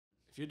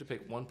you had to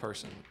pick one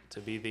person to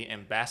be the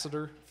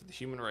ambassador for the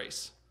human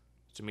race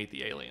to meet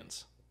the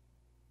aliens,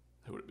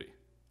 who would it be?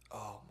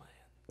 Oh, man.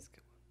 That's a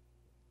good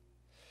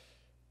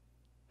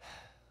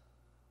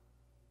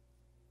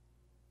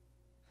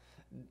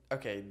one.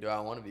 Okay, do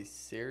I want to be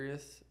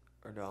serious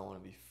or do I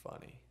want to be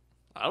funny?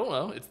 I don't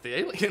know. It's the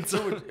aliens.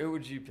 Who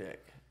would you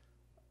pick?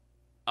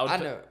 I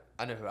know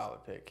who I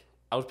would pick.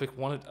 I would pick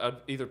one. I'd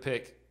either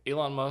pick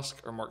Elon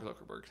Musk or Mark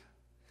Zuckerberg.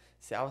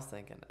 See, I was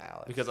thinking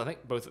Alex. Because I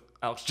think both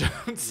Alex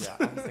Jones.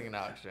 Yeah, I was thinking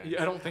Alex Jones.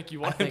 Yeah, I don't think you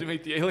want him to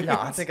meet the aliens.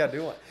 Yeah, I think I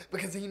do want,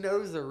 because he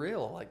knows they're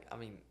real. Like, I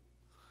mean,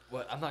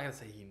 well, I'm not gonna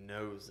say he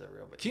knows they're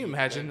real, but can you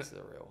imagine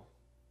they're real?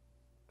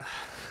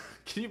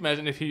 Can you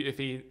imagine if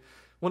he?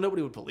 Well,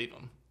 nobody would believe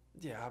him.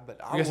 Yeah, but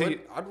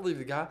I'd believe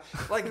the guy.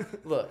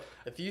 Like, look,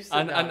 if you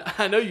sit down,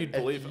 I know you'd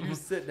believe him. If you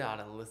sit down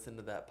and listen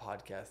to that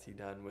podcast he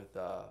done with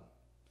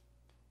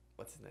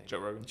what's his name? Joe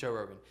Rogan. Joe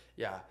Rogan.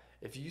 Yeah.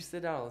 If you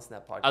sit down and listen to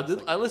that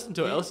podcast, I listened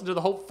to it. I listened to the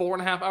whole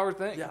 4.5 hour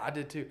thing. Yeah, I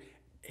did too.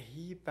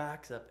 He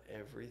backs up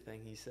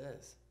everything he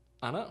says.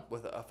 I know.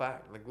 With a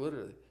fact, like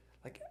literally,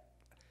 like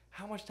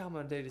how much time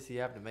a day does he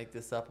have to make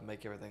this up and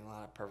make everything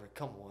line up perfect?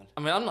 Come on.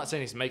 I mean, I'm not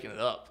saying he's making it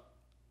up.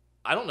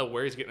 I don't know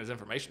where he's getting his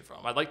information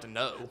from. I'd like to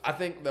know. I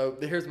think though,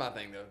 here's my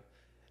thing though.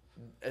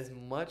 As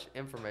much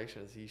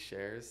information as he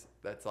shares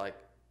that's like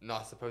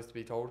not supposed to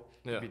be told,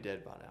 he'd be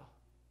dead by now.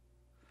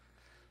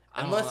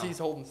 Unless he's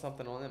holding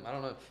something on him. I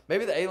don't know.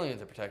 Maybe the aliens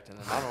are protecting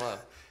him. I don't know.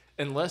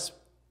 Unless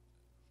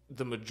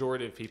the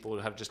majority of people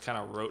have just kind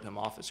of wrote him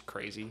off as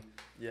crazy.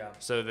 Yeah.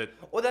 So that.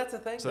 Well, that's the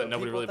thing. So that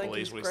nobody really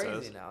believes what he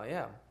says. Now,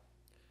 yeah.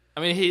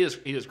 I mean, he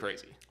is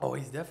crazy. Oh,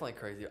 he's definitely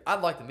crazy.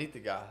 I'd like to meet the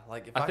guy.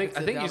 Like, if I could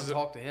sit down and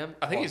talk to him.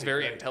 I think he's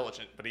very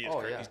intelligent, but he is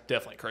crazy. Yeah. He's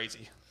definitely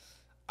crazy.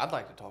 I'd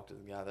like to talk to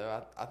the guy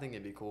though. I think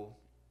it'd be cool.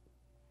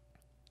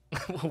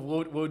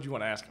 What would you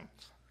want to ask him?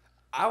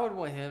 I would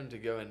want him to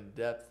go in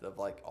depth of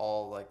like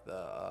all like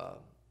the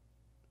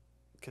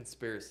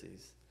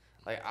conspiracies,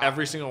 like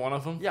every single one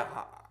of them. Yeah,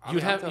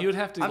 you'd have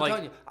to. I'm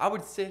telling you, I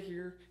would sit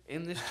here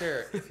in this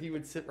chair if he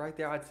would sit right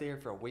there. I'd sit here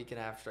for a week and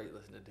a half straight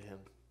listening to him.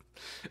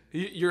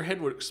 Your head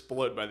would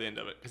explode by the end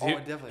of it. Oh, it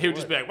definitely. He would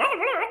just be like.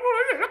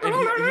 And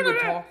he would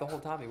talk the whole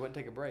time. He wouldn't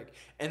take a break.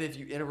 And if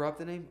you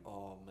interrupted him,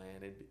 oh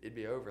man, it'd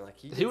be over. Like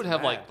he would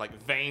have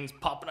like veins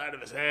popping out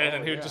of his head,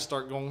 and he would just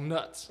start going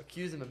nuts.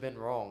 Accuse him of being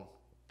wrong.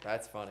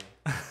 That's funny.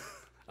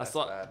 I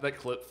saw that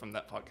clip from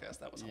that podcast.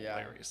 That was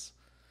hilarious.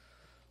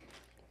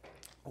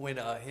 When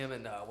him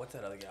and what's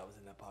that other guy was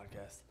in that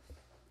podcast?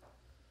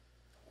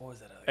 What was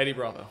that other Eddie guy?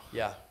 Bravo.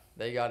 Yeah,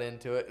 they got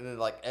into it, and then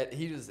like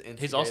he was instigating.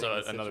 He's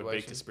also another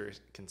big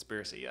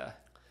conspiracy guy.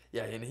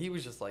 Yeah, and he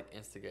was just like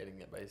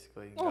instigating it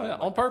basically. Oh yeah,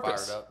 on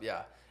purpose. Fired up.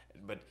 Yeah,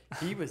 but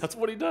he was. That's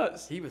what he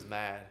does. He was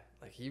mad.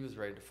 Like he was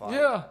ready to fight.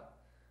 Yeah.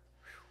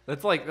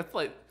 That's like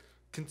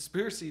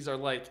conspiracies are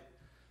like.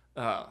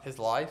 His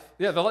life.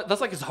 Yeah,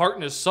 that's like his heart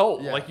and his soul.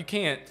 Yeah. Like you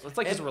can't. It's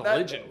like his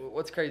religion.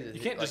 What's crazy is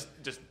you can't like,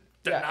 just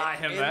deny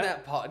him that. In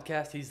that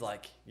podcast, he's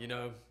like,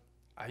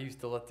 I used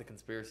to let the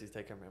conspiracies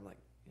take over. I'm like,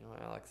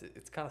 Alex,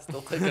 it's kind of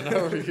still taking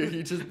over you.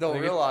 You just don't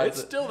realize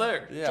it's still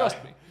there. Yeah.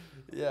 Trust me.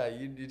 Yeah,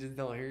 you just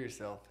don't hear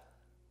yourself.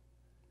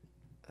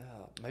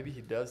 Maybe he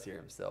does hear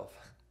himself.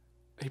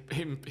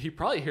 He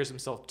probably hears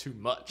himself too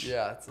much.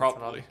 Yeah, that's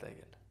probably. what I'm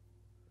thinking.